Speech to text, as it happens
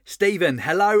Stephen,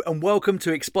 hello and welcome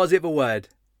to Exposit the Word.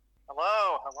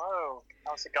 Hello.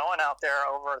 How's it going out there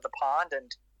over the pond? And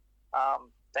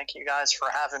thank you guys for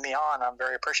having me on. I'm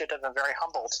very appreciative and very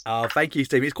humbled. Oh, thank you,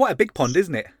 Stephen. It's quite a big pond,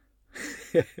 isn't it?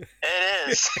 It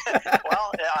is.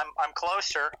 Well, yeah, I'm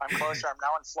closer. I'm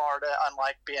now in Florida,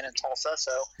 unlike being in Tulsa.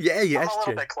 So Yeah, I'm a little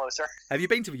true. bit closer. Have you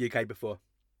been to the UK before?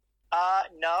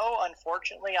 No,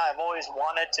 unfortunately, I've always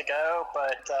wanted to go,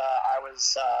 but I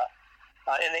was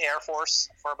in the Air Force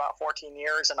for about 14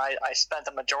 years, and I spent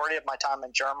the majority of my time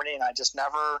in Germany, and I just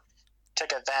never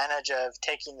took advantage of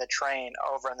taking the train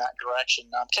over in that direction.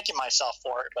 I'm kicking myself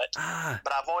for it, but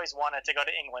I've always wanted to go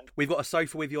to England. We've got a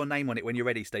sofa with your name on it when you're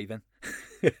ready, Stephen.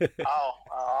 I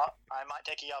might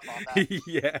take you up on that.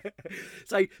 Yeah.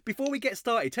 So before we get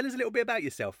started, tell us a little bit about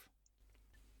yourself.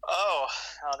 Oh,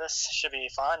 this should be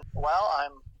fun. Well,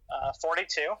 I'm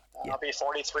 42. Yeah. I'll be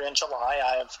 43 in July.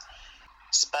 I've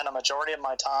spent a majority of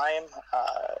my time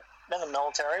in the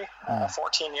military,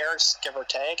 14 years, give or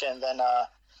take, and then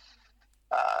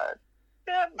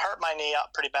hurt my knee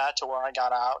up pretty bad to where I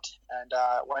got out, and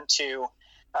went to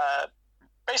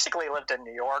basically lived in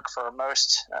New York for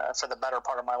the better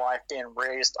part of my life, being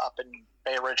raised up in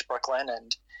Bay Ridge, Brooklyn,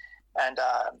 and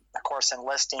of course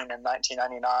enlisting in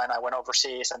 1999. I went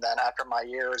overseas, and then after my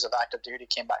years of active duty,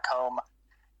 came back home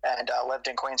and lived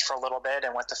in Queens for a little bit,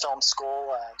 and went to film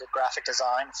school, did graphic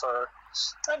design for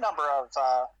a number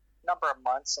of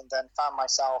months, and then found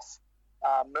myself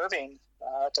moving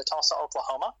to Tulsa,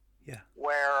 Oklahoma,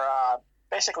 where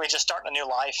basically just starting a new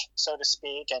life, so to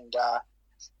speak, and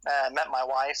met my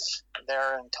wife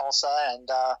there in Tulsa,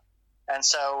 and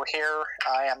so here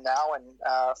I am now in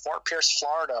Fort Pierce,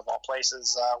 Florida, of all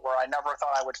places, where I never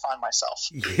thought I would find myself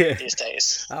these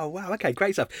days. Oh, wow. Okay,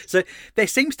 great stuff. So there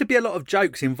seems to be a lot of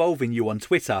jokes involving you on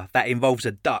Twitter that involves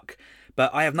a duck,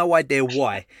 but I have no idea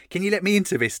why. Can you let me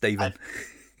into this, Stephen?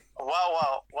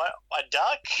 Well, what, a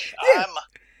duck? Yeah.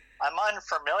 I'm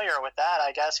unfamiliar with that.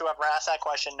 I guess whoever asked that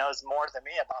question knows more than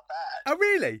me about that. Oh,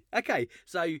 really? Okay.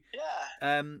 So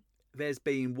yeah. There's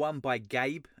been one by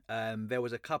Gabe. There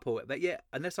was a couple that,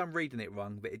 unless I'm reading it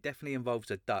wrong, but it definitely involves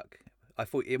a duck. I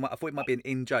thought it might be an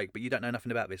in joke, but you don't know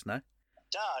nothing about this, no?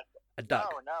 A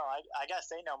duck? No. I guess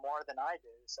they know more than I do.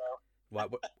 So. Right,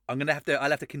 I'll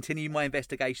have to continue my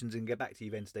investigations and get back to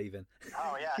you then, Stephen.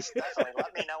 Oh yes, definitely.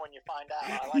 Let me know when you find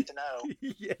out. I like to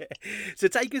know. Yeah. So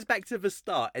take us back to the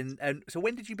start, and so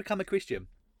when did you become a Christian?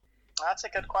 That's a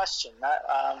good question.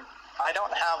 I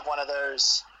don't have one of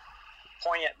those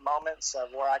poignant moments of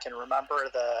where I can remember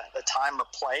the time or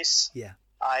place. Yeah.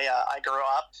 I grew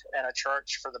up in a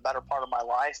church for the better part of my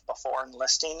life before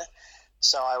enlisting,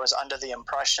 so I was under the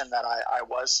impression that I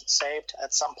was saved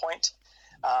at some point.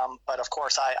 But of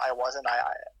course, I wasn't.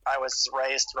 I was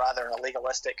raised rather in a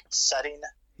legalistic setting.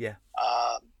 Yeah.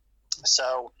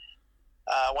 So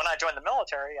when I joined the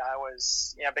military, I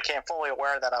was, became fully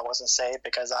aware that I wasn't saved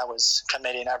because I was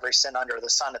committing every sin under the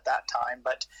sun at that time.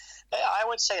 But I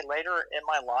would say later in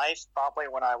my life, probably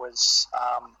when I was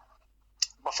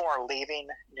before leaving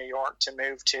New York to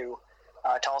move to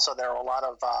Tulsa, there were a lot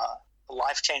of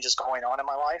life changes going on in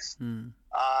my life, and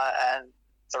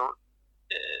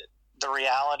the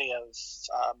reality of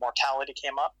mortality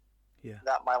came up,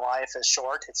 that my life is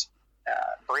short, it's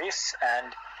brief,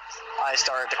 and I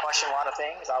started to question a lot of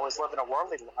things. I was living a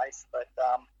worldly life, but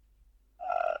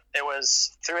it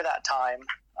was through that time,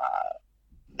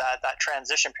 that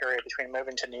transition period between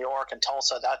moving to New York and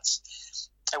Tulsa,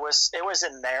 it was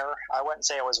in there. I wouldn't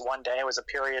say it was one day. It was a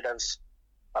period of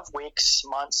weeks,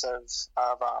 months of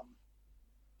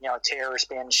tears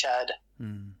being shed,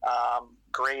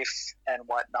 grief and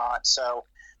whatnot. So,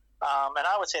 and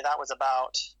I would say that was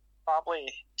about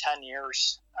probably 10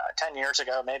 years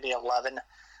ago, maybe 11.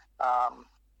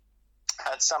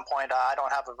 At some point, I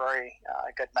don't have a very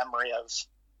good memory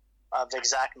of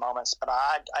exact moments, but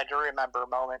I do remember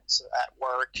moments at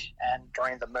work and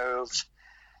during the move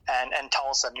and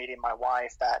Tulsa meeting my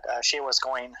wife that she was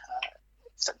going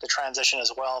the transition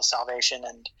as well of salvation,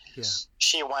 and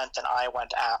she went and I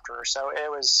went after. So it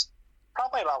was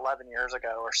probably about 11 years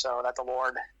ago or so that the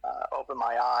Lord opened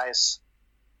my eyes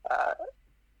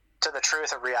to the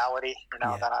truth of reality,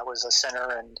 that I was a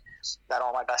sinner and that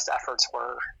all my best efforts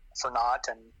were for naught.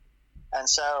 And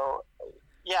so,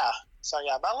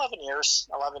 about 11 years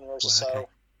or so. Okay.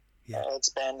 Yeah. It's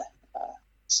been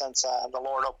since the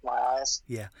Lord opened my eyes.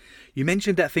 Yeah. You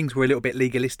mentioned that things were a little bit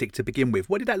legalistic to begin with.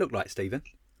 What did that look like, Stephen?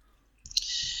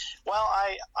 Well,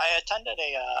 I attended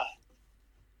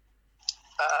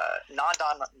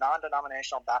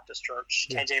non-denominational Baptist church,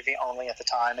 KJV only at the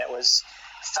time. It was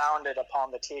founded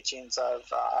upon the teachings of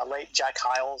late Jack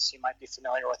Hyles. You might be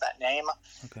familiar with that name.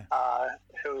 Okay.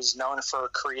 Who's known for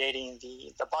creating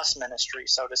the bus ministry,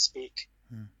 so to speak.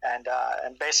 And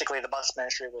basically the bus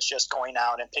ministry was just going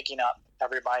out and picking up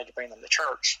everybody to bring them to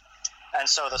church. And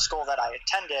so the school that I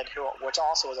attended, which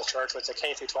also was a church, was a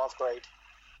K through 12th grade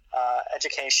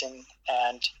education.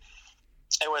 And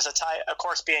it was of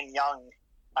course, being young,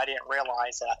 I didn't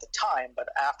realize it at the time, but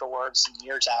afterwards, and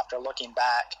years after, looking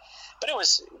back, but it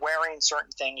was wearing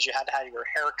certain things. You had to have your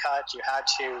hair cut. You had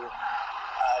to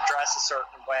dress a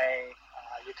certain way.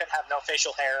 You couldn't have no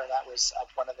facial hair. That was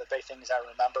one of the big things I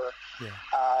remember.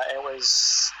 Yeah. It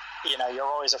was, you're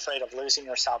always afraid of losing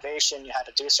your salvation. You had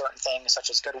to do certain things such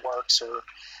as good works or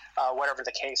whatever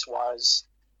the case was.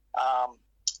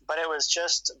 But it was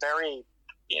just very,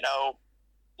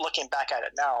 looking back at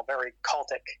it now, very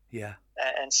cultic. Yeah.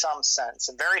 In some sense,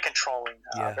 and very controlling,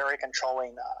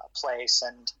 place.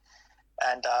 And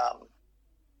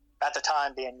at the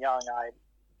time, being young, I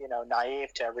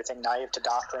naive to everything, naive to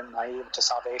doctrine, naive to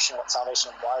salvation, what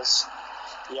salvation was.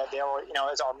 Yeah, they were, it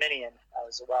was Arminian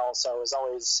as well. So it was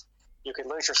always, you could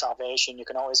lose your salvation. You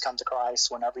can always come to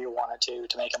Christ whenever you wanted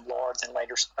to make him Lord, then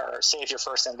later, or Savior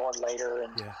first and Lord later,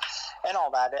 and all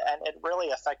that. And it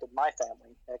really affected my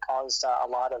family. It caused a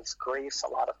lot of grief,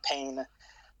 a lot of pain,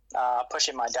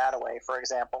 pushing my dad away, for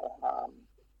example.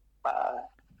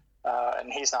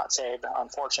 And he's not saved,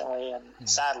 unfortunately, and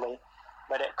sadly.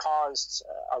 But it caused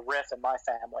a rift in my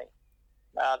family,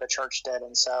 the church did.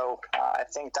 And so I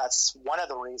think that's one of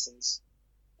the reasons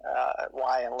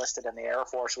why I enlisted in the Air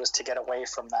Force, was to get away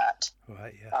from that.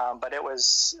 Right, yeah. But it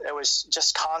was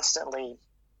just constantly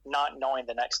not knowing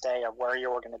the next day of where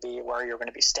you were going to be, where you were going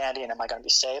to be standing. Am I going to be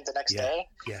saved the next day?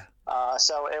 Yeah.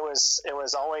 So it was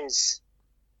always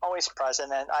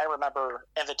present. And I remember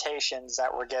invitations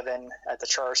that were given at the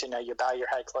church. You bow your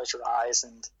head, close your eyes,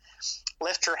 and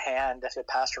lift your hand if the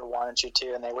pastor wanted you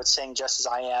to, and they would sing "Just As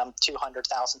I Am"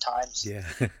 200,000 times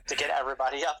to get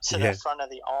everybody up to the front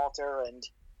of the altar. And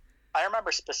I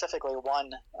remember specifically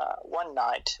one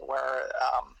night where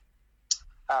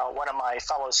one of my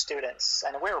fellow students,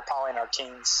 and we were probably in our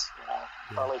teens,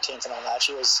 early teens and all that,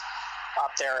 she was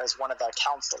up there as one of the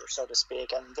counselors, so to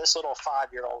speak, and this little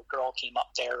 5-year-old girl came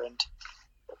up there, and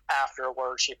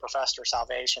afterwards she professed her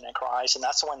salvation in Christ. And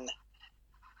that's when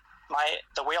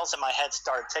the wheels in my head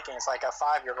started ticking. It's like, a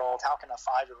 5-year-old, how can a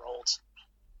 5-year-old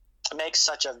make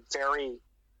such a very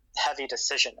heavy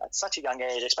decision at such a young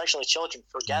age? Especially children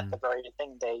forget the very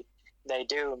thing they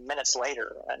do minutes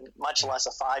later, and much less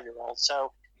a 5-year-old.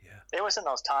 So it was in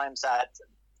those times that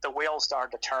the wheels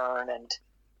started to turn,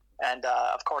 and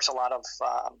of course a lot of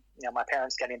my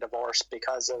parents getting divorced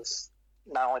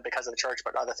not only because of the church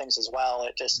but other things as well.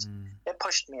 It just it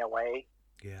pushed me away,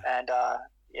 and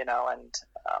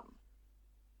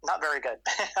not very good.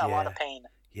 A lot of pain.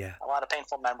 Yeah. A lot of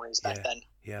painful memories back then.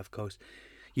 Yeah, of course.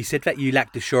 You said that you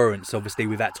lacked assurance, obviously,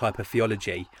 with that type of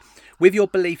theology. With your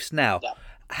beliefs now,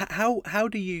 how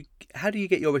do you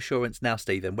get your assurance now,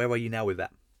 Stephen? Where are you now with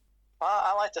that?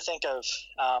 I like to think of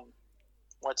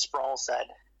what Sproul said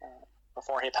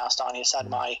before he passed on. He said,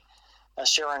 "My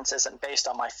assurance isn't based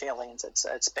on my feelings;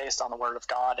 it's based on the Word of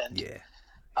God." And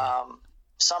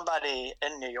somebody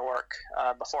in New York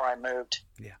before I moved,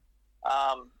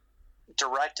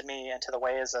 directed me into the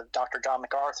ways of Dr. John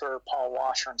MacArthur, Paul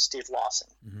Washer, and Steve Lawson.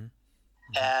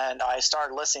 And I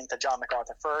started listening to John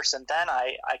MacArthur first, and then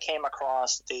I came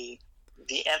across the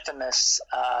infamous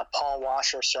Paul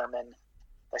Washer sermon,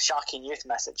 The Shocking Youth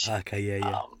Message. Okay,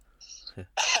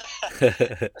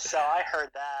 So I heard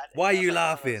that. Why are you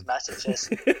laughing? Messages.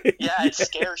 Yeah, it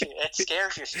scares you. It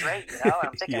scares you straight, And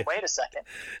I'm thinking, wait a second.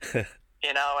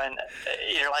 And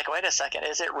you're like, wait a second,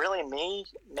 is it really me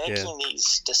making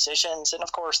these decisions? And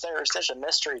of course, there's a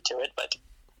mystery to it, but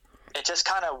it just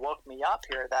kind of woke me up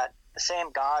here that the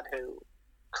same God who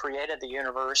created the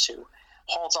universe, who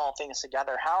holds all things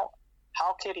together, how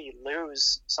could he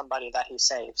lose somebody that he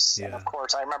saves? And of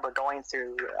course, I remember going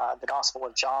through the Gospel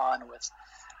of John with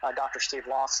Dr. Steve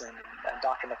Lawson and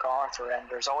Dr. MacArthur, and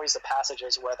there's always the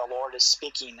passages where the Lord is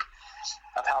speaking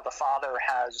of how the Father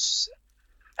has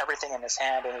everything in his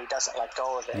hand and he doesn't let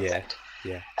go of it.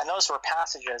 And those were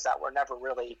passages that were never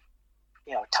really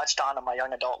touched on in my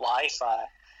young adult life.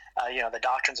 The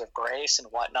doctrines of grace and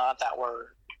whatnot that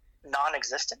were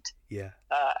non-existent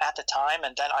at the time.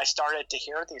 And then I started to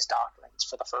hear these doctrines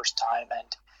for the first time,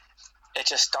 and it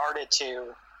just started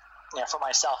to, for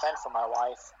myself and for my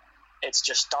wife, it's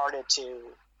just started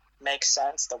to make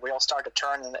sense. The wheels started to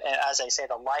turn, and as I say,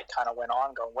 the light kind of went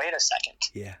on, going, wait a second.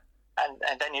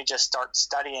 and then you just start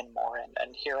studying more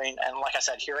and hearing, and like I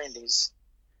said, hearing these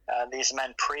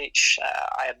men preach.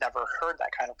 I had never heard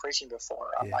that kind of preaching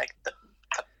before, unlike the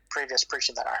previous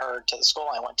preaching that I heard to the school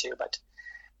I went to. But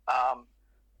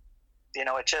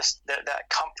it just that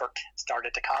comfort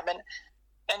started to come, and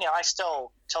I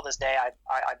still, till this day,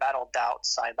 I battle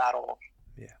doubts. I battle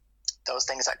those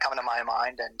things that come into my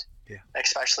mind, and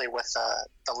especially with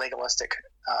the legalistic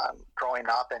growing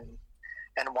up and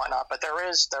whatnot. But there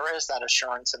is that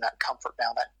assurance and that comfort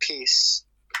now, that peace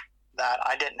that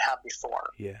I didn't have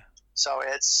before. Yeah. So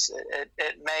it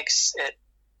makes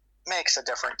a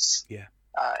difference. Yeah.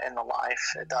 In the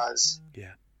life, it does.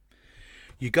 Yeah.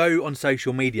 You go on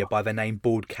social media by the name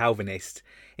Bald Calvinist.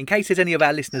 In case there's any of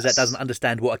our listeners that doesn't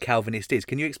understand what a Calvinist is,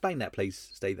 can you explain that, please,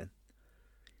 Stephen?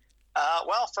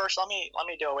 Well, first, let me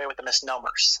do away with the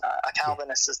misnomers. A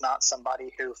Calvinist is not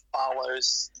somebody who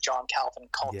follows John Calvin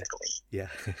cultically. Yeah.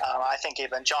 I think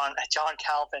even John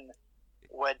Calvin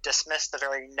would dismiss the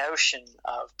very notion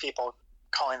of people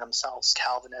calling themselves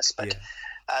Calvinists. But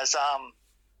as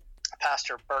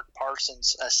Pastor Burke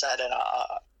Parsons said in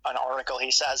an article,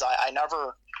 he says, I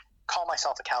never call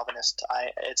myself a Calvinist.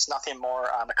 It's nothing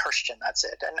more. I'm a Christian. That's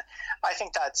it. And I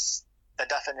think that's the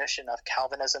definition of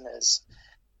Calvinism, is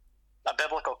a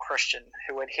biblical Christian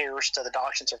who adheres to the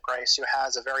doctrines of grace, who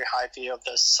has a very high view of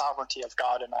the sovereignty of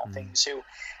God in all things, who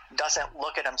doesn't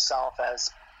look at himself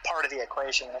as part of the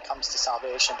equation when it comes to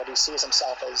salvation, but he sees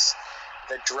himself as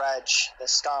the dredge, the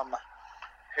scum,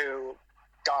 who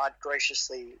God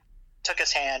graciously took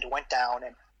his hand, went down,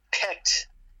 and picked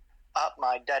up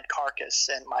my dead carcass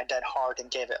and my dead heart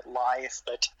and gave it life.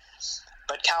 But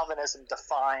Calvinism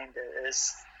defined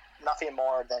is nothing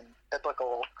more than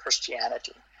biblical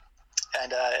Christianity.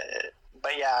 And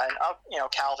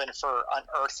Calvin for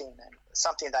unearthing and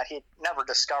something that he never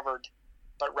discovered,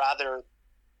 but rather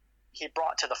he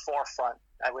brought to the forefront.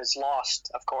 It was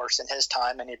lost, of course, in his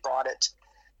time, and he brought it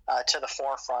to the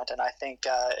forefront. And I think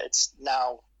it's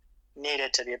now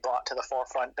needed to be brought to the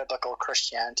forefront, biblical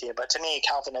Christianity. But to me,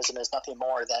 Calvinism is nothing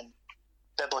more than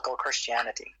biblical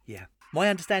Christianity. Yeah. My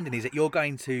understanding is that you're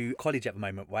going to college at the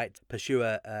moment, right? Pursue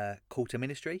a call to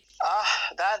ministry?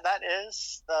 That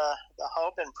is the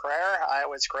hope and prayer. I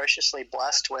was graciously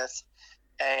blessed with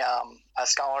a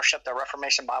scholarship at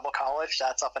Reformation Bible College.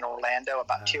 That's up in Orlando,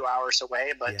 about 2 hours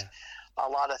away. But a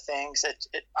lot of things,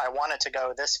 I wanted to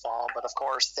go this fall, but of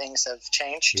course things have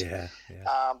changed.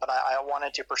 But I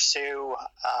wanted to pursue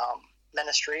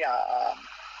ministry,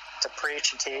 to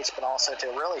preach and teach, but also to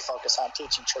really focus on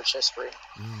teaching church history,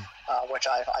 which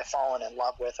I've fallen in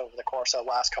love with over the course of the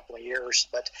last couple of years.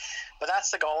 But that's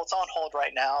the goal. It's on hold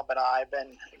right now, but I've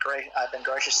been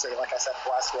graciously, like I said,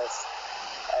 blessed with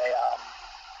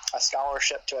a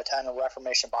scholarship to attend a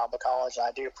Reformation Bible College, and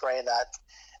I do pray that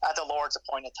at the Lord's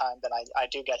appointed time that I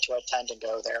do get to attend and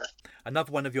go there.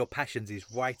 Another one of your passions is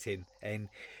writing, and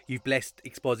you've blessed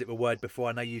Exposit the Word before.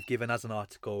 I know you've given us an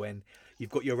article, and you've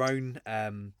got your own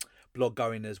blog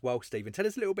going as well, Stephen. Tell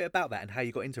us a little bit about that and how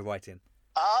you got into writing.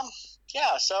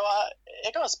 So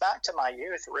it goes back to my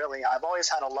youth, really. I've always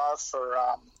had a love for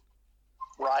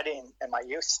writing in my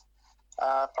youth,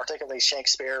 particularly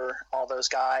Shakespeare, all those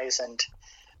guys, and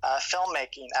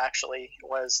filmmaking actually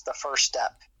was the first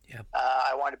step.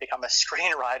 I wanted to become a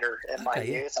screenwriter in my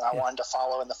youth, and I wanted to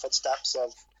follow in the footsteps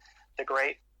of the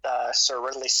great Sir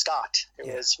Ridley Scott, who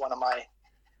is one of my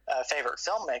favorite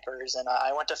filmmakers. And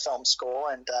I went to film school,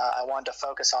 and I wanted to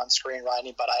focus on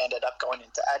screenwriting, but I ended up going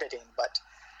into editing. But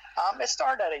it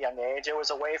started at a young age. It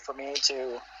was a way for me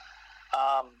to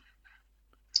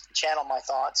channel my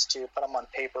thoughts, to put them on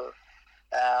paper,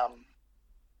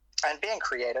 and being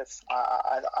creative.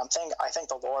 I thank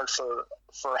the Lord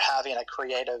for having a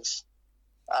creative,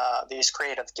 these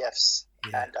creative gifts.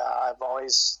 And I've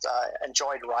always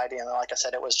enjoyed writing. And like I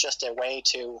said, it was just a way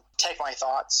to take my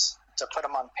thoughts, to put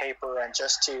them on paper, and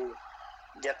just to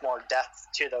get more depth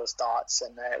to those thoughts.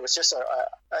 And it was just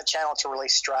a channel to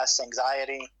release stress,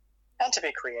 anxiety, and to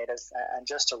be creative, and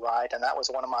just to write. And that was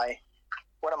one of my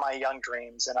young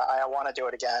dreams, and I want to do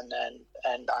it again.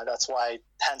 And that's why,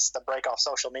 hence the break off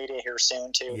social media here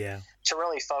soon, to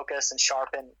really focus and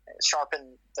sharpen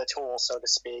the tool, so to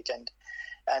speak. And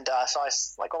so I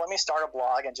was like, well, let me start a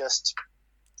blog, and just,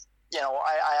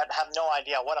 I have no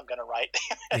idea what I'm going to write.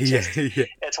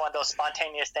 It's one of those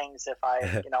spontaneous things, if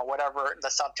I, whatever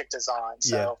the subject is on.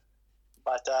 So,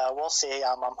 but we'll see.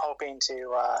 I'm hoping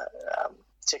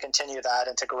to continue that,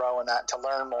 and to grow in that, to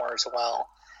learn more as well.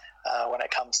 When it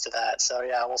comes to that. So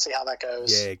we'll see how that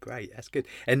goes. Yeah, great. That's good.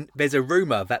 And there's a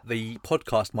rumour that the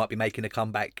podcast might be making a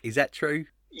comeback. Is that true?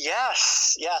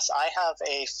 Yes. I have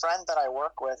a friend that I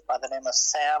work with by the name of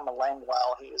Sam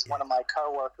Langwell. He is one of my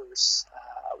coworkers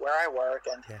where I work,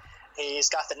 and he's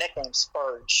got the nickname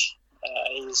Spurge.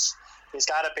 He's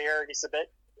got a beard. He's a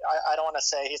bit. I don't want to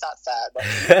say he's not fat, but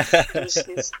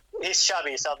he's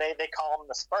chubby, so they call him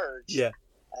the Spurge. Yeah.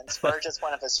 And Spurge is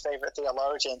one of his favorite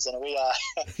theologians, and we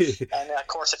and of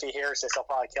course, if he hears this, he'll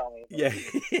probably kill me. Yeah.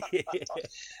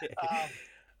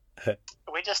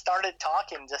 We just started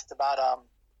talking just about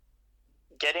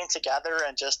getting together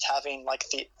and just having like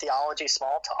theology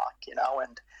small talk,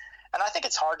 and I think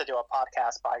it's hard to do a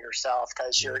podcast by yourself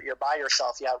because you're by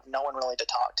yourself. You have no one really to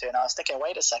talk to. And I was thinking,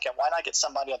 wait a second, why not get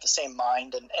somebody of the same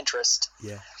mind and interest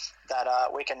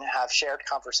that we can have shared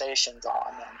conversations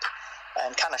on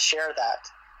and kind of share that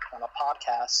on a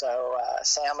podcast. So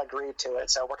Sam agreed to it.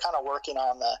 So we're kind of working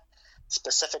on the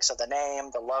specifics of the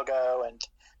name, the logo, and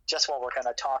just what we're going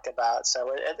to talk about.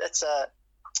 So it's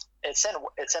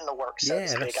in the works, so to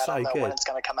speak. I don't know when it's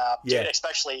going to come out,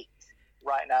 especially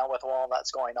right now with all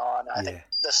that's going on. I think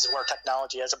this is where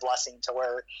technology is a blessing, to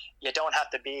where you don't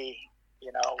have to be,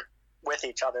 with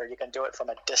each other. You can do it from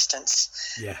a distance.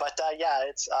 Yeah. But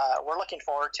it's we're looking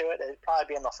forward to it. It'll probably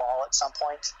be in the fall at some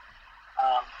point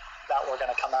that we're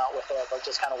going to come out with it. We're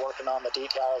just kind of working on the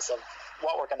details of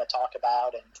what we're going to talk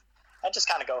about and just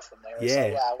kind of go from there.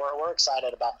 Yeah. So we're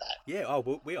excited about that. Yeah. Oh,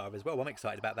 well, we are as well. I'm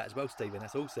excited about that as well, Stephen.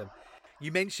 That's awesome.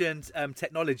 You mentioned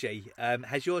technology.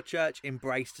 Has your church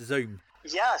embraced Zoom?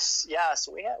 Yes.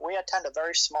 We attend a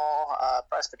very small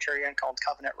Presbyterian called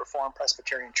Covenant Reformed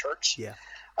Presbyterian Church. Yeah.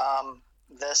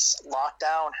 This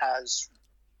lockdown has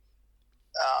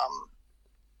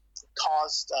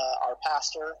caused our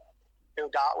pastor, who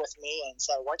got with me and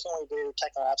said, "What can we do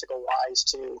technological wise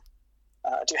to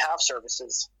have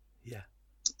services?" Yeah.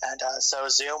 And so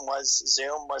Zoom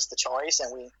was the choice,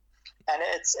 and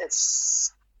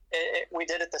we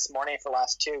did it this morning for the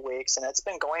last 2 weeks, and it's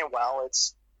been going well.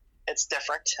 It's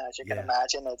different, as you can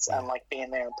imagine. It's unlike being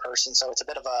there in person, so it's a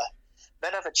bit of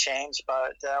a change,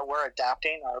 but we're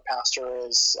adapting. Our pastor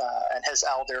is and his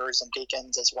elders and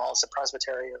deacons, as well as the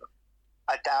presbytery, are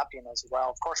adapting as well.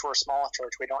 Of course, we're a small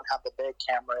church. We don't have the big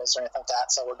cameras or anything like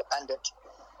that, so we're dependent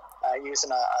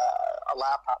using a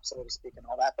laptop, so to speak, and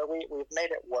all that. But we've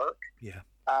made it work. Yeah.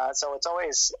 So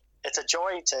it's a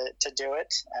joy to do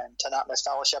it and to not miss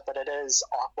fellowship, but it is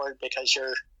awkward because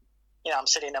I'm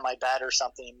sitting in my bed or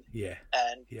something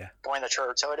and going to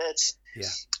church. So it's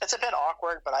a bit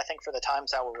awkward, but I think for the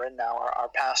times that we're in now, our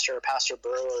pastor, Pastor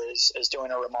Brewer, is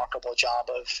doing a remarkable job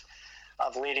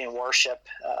of leading worship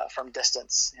from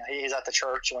distance. He's at the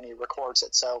church when he records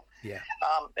it. So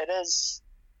it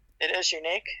is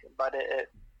unique, but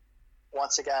it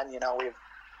once again, we've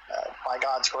by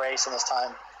God's grace in this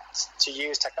time to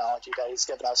use technology that He's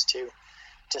given us to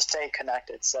stay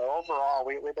connected. So overall,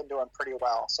 we've been doing pretty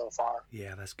well so far.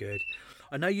 Yeah, that's good.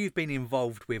 I know you've been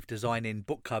involved with designing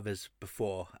book covers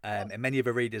before, and many of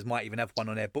the readers might even have one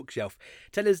on their bookshelf.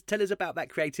 Tell us about that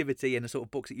creativity and the sort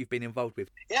of books that you've been involved with.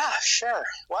 Yeah, sure.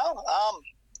 Well,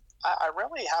 I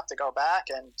really have to go back,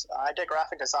 and I did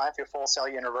graphic design through Full Sail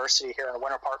University here in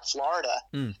Winter Park, Florida,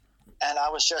 and I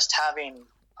was just having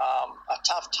a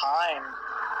tough time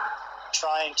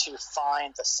trying to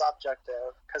find the subject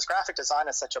of, because graphic design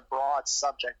is such a broad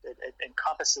subject. It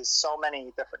encompasses so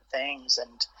many different things,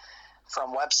 and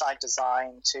from website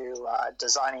design to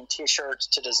designing t-shirts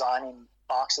to designing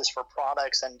boxes for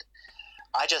products. And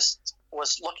I just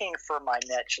was looking for my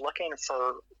niche, looking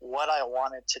for what I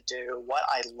wanted to do, what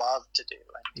I love to do.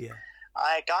 And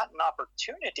I got an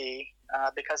opportunity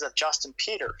because of Justin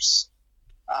Peters.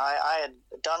 I had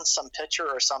done some picture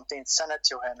or something, sent it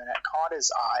to him, and it caught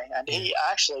his eye. And he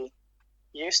actually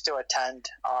used to attend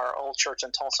our old church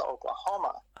in Tulsa,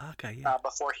 Oklahoma. Okay.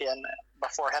 Before him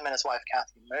and his wife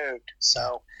Kathy moved.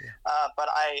 So, but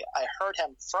I heard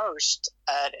him first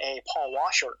at a Paul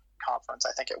Washer conference.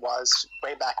 I think it was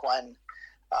way back when,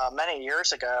 many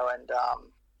years ago, and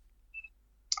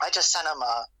I just sent him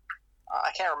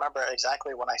I can't remember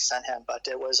exactly what I sent him, but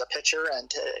it was a picture,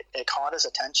 and it caught his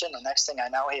attention. The next thing I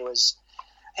know,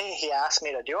 he asked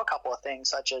me to do a couple of things,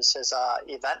 such as his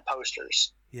event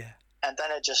posters. Yeah. And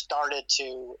then it just started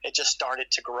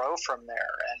to grow from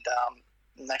there.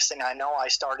 And next thing I know, I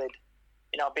started,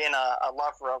 being a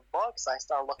lover of books, I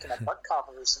started looking at book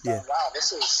covers and going, wow,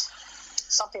 this is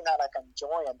something that I can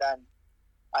enjoy. And then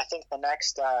I think the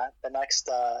next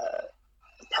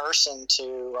person to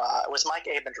it was Mike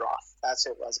Abendroth. That's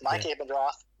who it was, Mike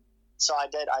Abendroth. So I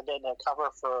did a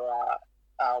cover for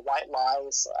White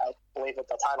Lies. I believe that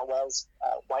the title was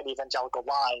White Evangelical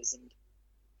Lies, and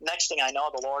next thing I know,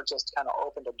 the Lord just kind of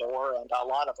opened a door, and a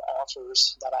lot of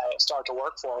authors that I started to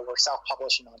work for were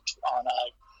self-publishing on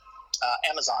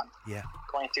Amazon. Yeah.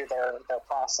 Going through their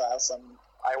process, and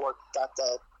I got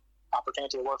the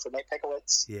opportunity to work for Nate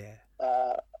Pickowitz. Yeah.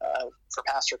 For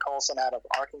Pastor Colson out of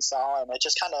Arkansas, and it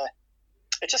just kind of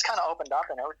opened up,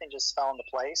 and everything just fell into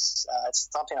place. It's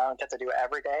something I don't get to do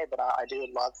every day, but I do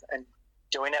love and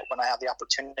doing it when I have the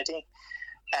opportunity.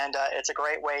 And it's a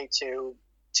great way to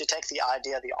take the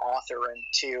idea of the author and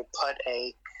to put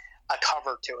a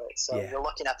cover to it. So you're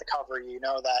looking at the cover, you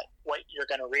know that what you're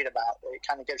going to read about. It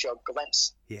kind of gives you a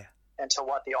glimpse into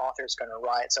what the author's going to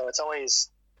write. So it's always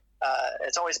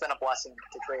been a blessing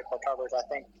to create book covers. I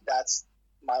think that's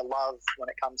my love when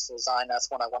it comes to design.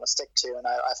 That's what I want to stick to, and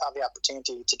I've had the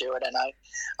opportunity to do it. And I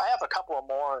have a couple of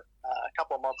more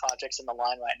projects in the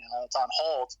line right now. It's on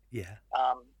hold.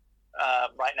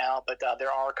 Right now, but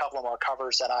there are a couple of more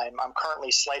covers that I'm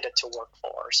currently slated to work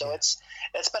for. So it's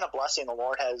been a blessing. The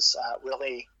Lord has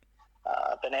really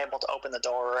been able to open the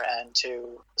door and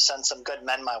to send some good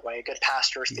men my way, good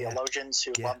pastors, theologians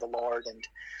who love the Lord and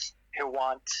who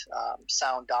want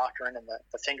sound doctrine in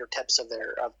the fingertips of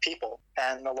people.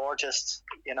 And the Lord just,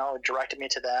 directed me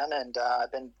to them, and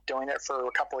I've been doing it for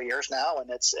a couple of years now, and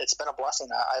it's been a blessing.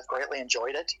 I've greatly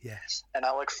enjoyed it. And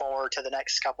I look forward to the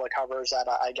next couple of covers that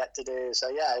I get to do. So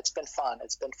it's been fun.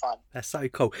 That's so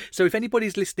cool. So if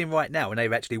anybody's listening right now and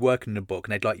they're actually working on a book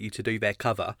and they'd like you to do their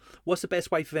cover, what's the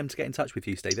best way for them to get in touch with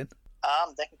you, Stephen?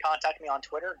 They can contact me on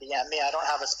Twitter, DM me. I don't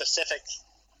have a specific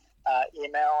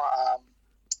email.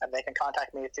 And they can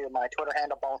contact me through my Twitter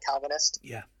handle, Ball Calvinist.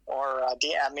 Or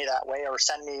DM me that way, or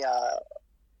send me a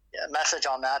message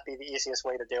on that. Be the easiest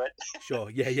way to do it.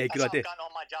 Sure. Yeah. Good idea. I've gotten all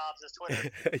my jobs as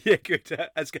Twitter. Yeah, good.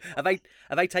 That's good. Are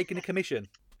they taking a commission?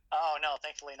 Oh no,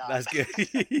 thankfully not. That's good.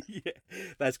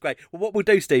 That's great. Well, what we'll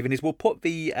do, Stephen, is we'll put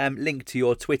the link to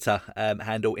your Twitter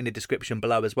handle in the description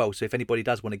below as well. So if anybody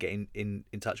does want to get in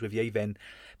touch with you, then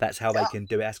that's how they can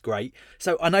do it. That's great.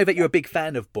 So I know that you're a big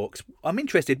fan of books. I'm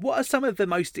interested. What are some of the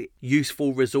most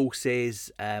useful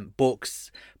resources, books,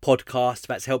 podcasts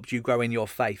that's helped you grow in your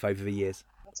faith over the years?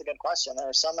 That's a good question. There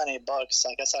are so many books.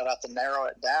 I guess I would have to narrow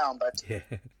it down, but I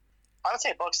would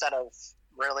say books that have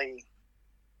really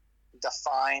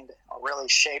defined or really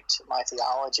shaped my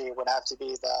theology would have to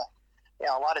be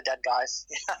a lot of dead guys.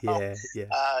 Pilgrim's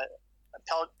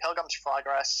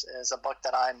Progress is a book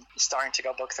that I'm starting to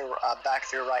go back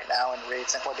through right now and read,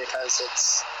 simply because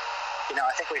it's,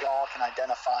 I think we all can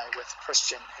identify with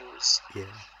Christian who's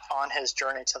on his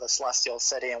journey to the celestial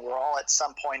city, and we're all at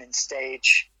some point in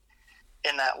stage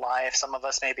in that life. Some of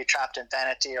us may be trapped in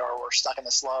vanity, or we're stuck in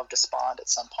the slough of despond at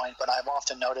some point, but I've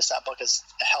often noticed that book has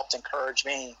helped encourage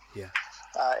me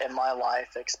in my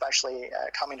life, especially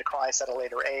coming to Christ at a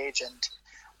later age and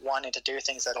wanting to do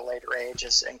things at a later age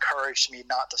has encouraged me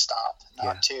not to stop,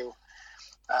 not to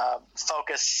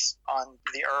focus on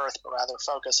the earth, but rather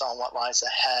focus on what lies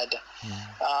ahead.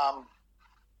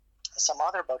 Some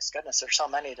other books, goodness, there's so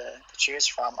many to choose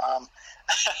from. I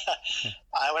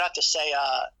would have to say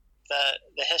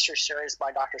the history series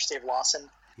by Dr. Steve Lawson.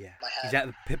 Is that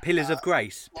the Pillars of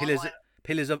Grace? Pillars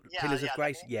of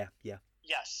Grace? Yes.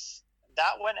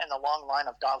 That one and The Long Line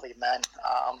of Godly Men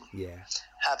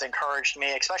have encouraged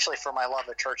me, especially for my love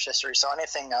of church history. So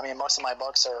most of my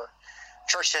books are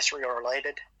church history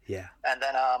related. And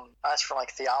then as for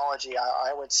theology,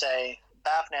 I would say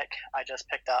Bavnik, I just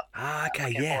picked up.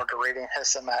 Looking forward to reading his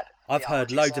Summit. I've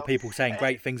heard loads of people saying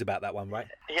great things about that one, right?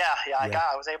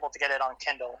 I was able to get it on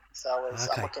Kindle, so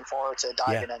I'm looking forward to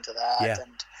diving into that.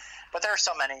 But there are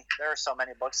so many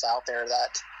books out there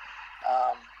that.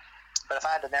 But if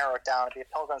I had to narrow it down, it'd be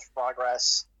Pilgrim's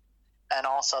Progress and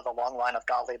also The Long Line of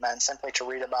Godly Men, simply to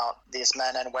read about these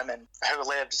men and women who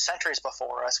lived centuries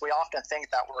before us. We often think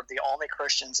that we're the only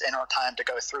Christians in our time to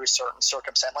go through certain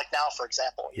circumstances. Like now, for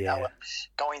example,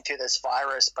 going through this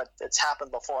virus, but it's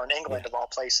happened before in England, of all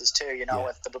places, too,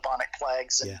 with the bubonic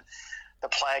plagues and the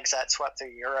plagues that swept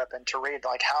through Europe. And to read,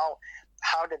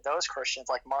 how did those Christians,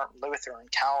 like Martin Luther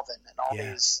and Calvin and all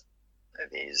these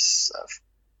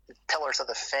pillars of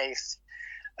the faith,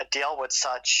 deal with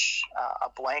such a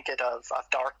blanket of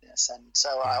darkness. And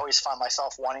so I always find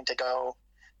myself wanting to go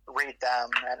read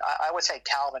them, and I would say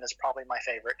Calvin is probably my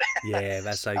favorite.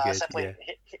 That's so good. Simply,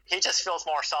 he just feels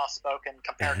more soft-spoken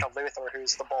compared to Luther,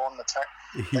 who's the bull in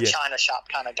the china shop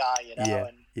kind of guy,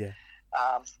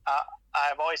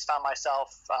 I've always found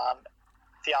myself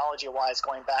theology-wise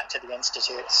going back to the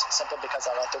Institutes, simply because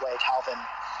I like the way Calvin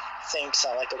thinks.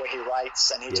 I like the way he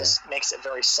writes, and he just makes it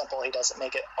very simple. He doesn't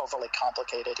make it overly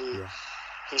complicated.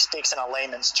 He speaks in a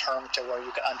layman's term to where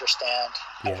you can understand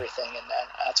everything, and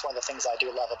that's one of the things I do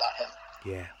love about him.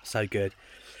 Yeah, so good.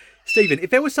 Stephen, if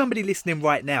there was somebody listening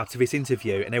right now to this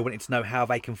interview and they wanted to know how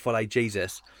they can follow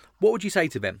Jesus, what would you say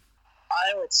to them?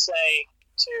 I would say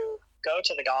to go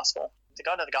to the Gospel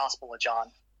of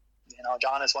John.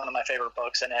 John is one of my favorite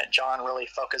books, and John really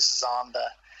focuses on the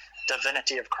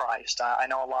divinity of Christ. I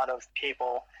know a lot of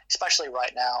people, especially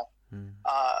right now,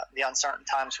 the uncertain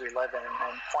times we live in,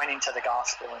 and pointing to the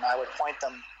Gospel, and I would point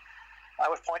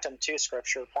them to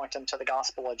Scripture, point them to the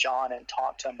Gospel of John, and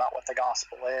talk to them about what the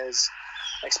Gospel is,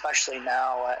 especially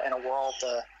now in a world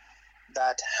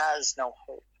that has no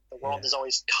hope. The world is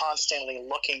always constantly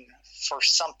looking for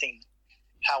something.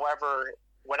 However,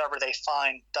 whatever they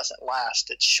find doesn't last.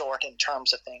 It's short in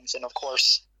terms of things, and of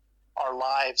course, our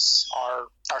lives are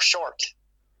short.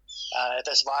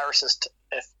 This virus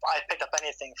if I picked up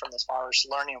anything from this virus,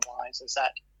 learning-wise, is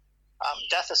that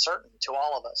death is certain to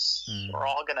all of us. We're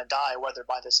all going to die, whether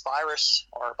by this virus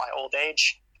or by old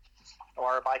age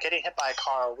or by getting hit by a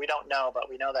car. We don't know, but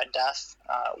we know that death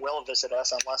will visit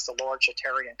us unless the Lord should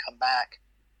tarry and come back.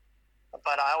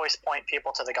 But I always point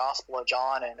people to the Gospel of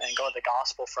John and go to the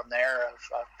Gospel from there of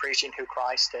preaching who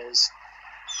Christ is,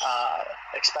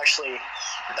 especially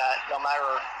that no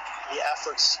matter the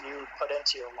efforts you put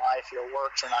into your life, your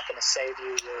works are not going to save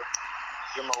you.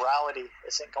 Your morality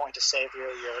isn't going to save you.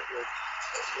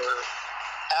 Your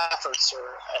efforts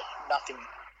are nothing.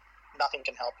 Nothing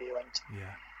can help you, and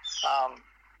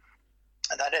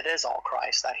that it is all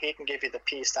Christ. That He can give you the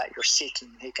peace that you're seeking.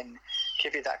 He can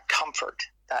give you that comfort,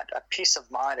 that a peace of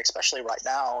mind, especially right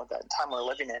now, the time we're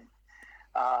living in.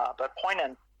 But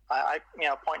I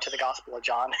point to the Gospel of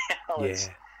John. And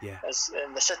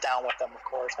to sit down with them, of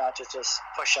course, not to just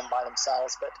push them by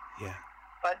themselves, but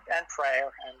and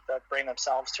prayer and bring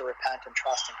themselves to repent and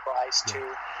trust in Christ, who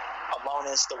alone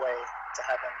is the way to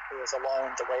heaven, who is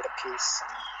alone the way to peace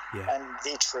and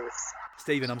the truth.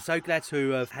 Stephen, I'm so glad to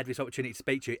have had this opportunity to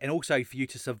speak to you, and also for you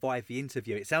to survive the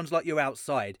interview. It sounds like you're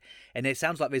outside, and it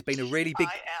sounds like there's been a really big.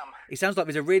 I am. It sounds like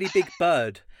there's a really big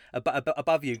bird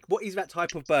above you. What is that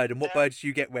type of bird, and what birds do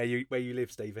you get where you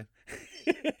live, Stephen?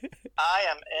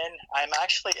 I'm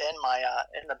actually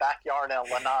in the backyard in a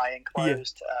lanai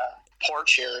enclosed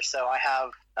porch here, so I have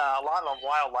a lot of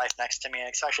wildlife next to me, and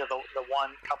especially the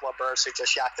one couple of birds who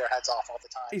just yak their heads off all the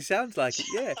time. It sounds like it,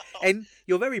 yeah. And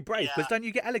you're very brave, because don't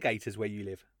you get alligators where you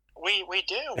live? We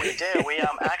do. We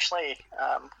actually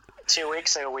 2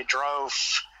 weeks ago we drove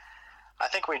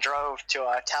to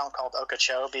a town called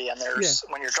Okeechobee, and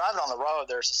when you're driving on the road,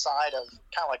 there's a side of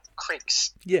kind of like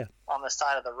creeks on the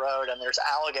side of the road, and there's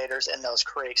alligators in those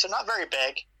creeks. They're not very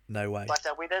big. No way. But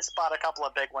we did spot a couple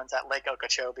of big ones at Lake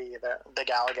Okeechobee, the big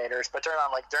alligators, but they're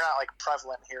not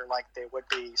prevalent here like they would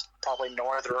be probably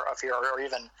north of here or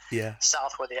even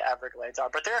south where the Everglades are.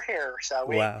 But they're here, so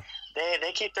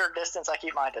they keep their distance. I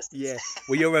keep my distance. Yeah.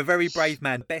 Well, you're a very brave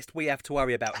man. Best we have to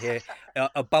worry about here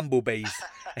are bumblebees.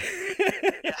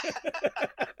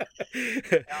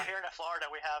 Now here in Florida,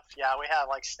 we have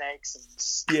like snakes and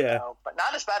but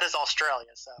not as bad as Australia.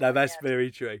 So no, that's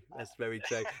very true. That's very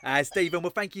true. Stephen,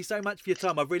 well, thank you so much for your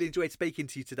time. I've really enjoyed speaking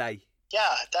to you today.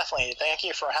 Yeah, definitely. Thank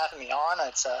you for having me on.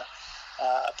 It's a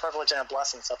privilege and a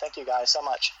blessing. So thank you guys so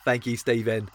much. Thank you, Stephen.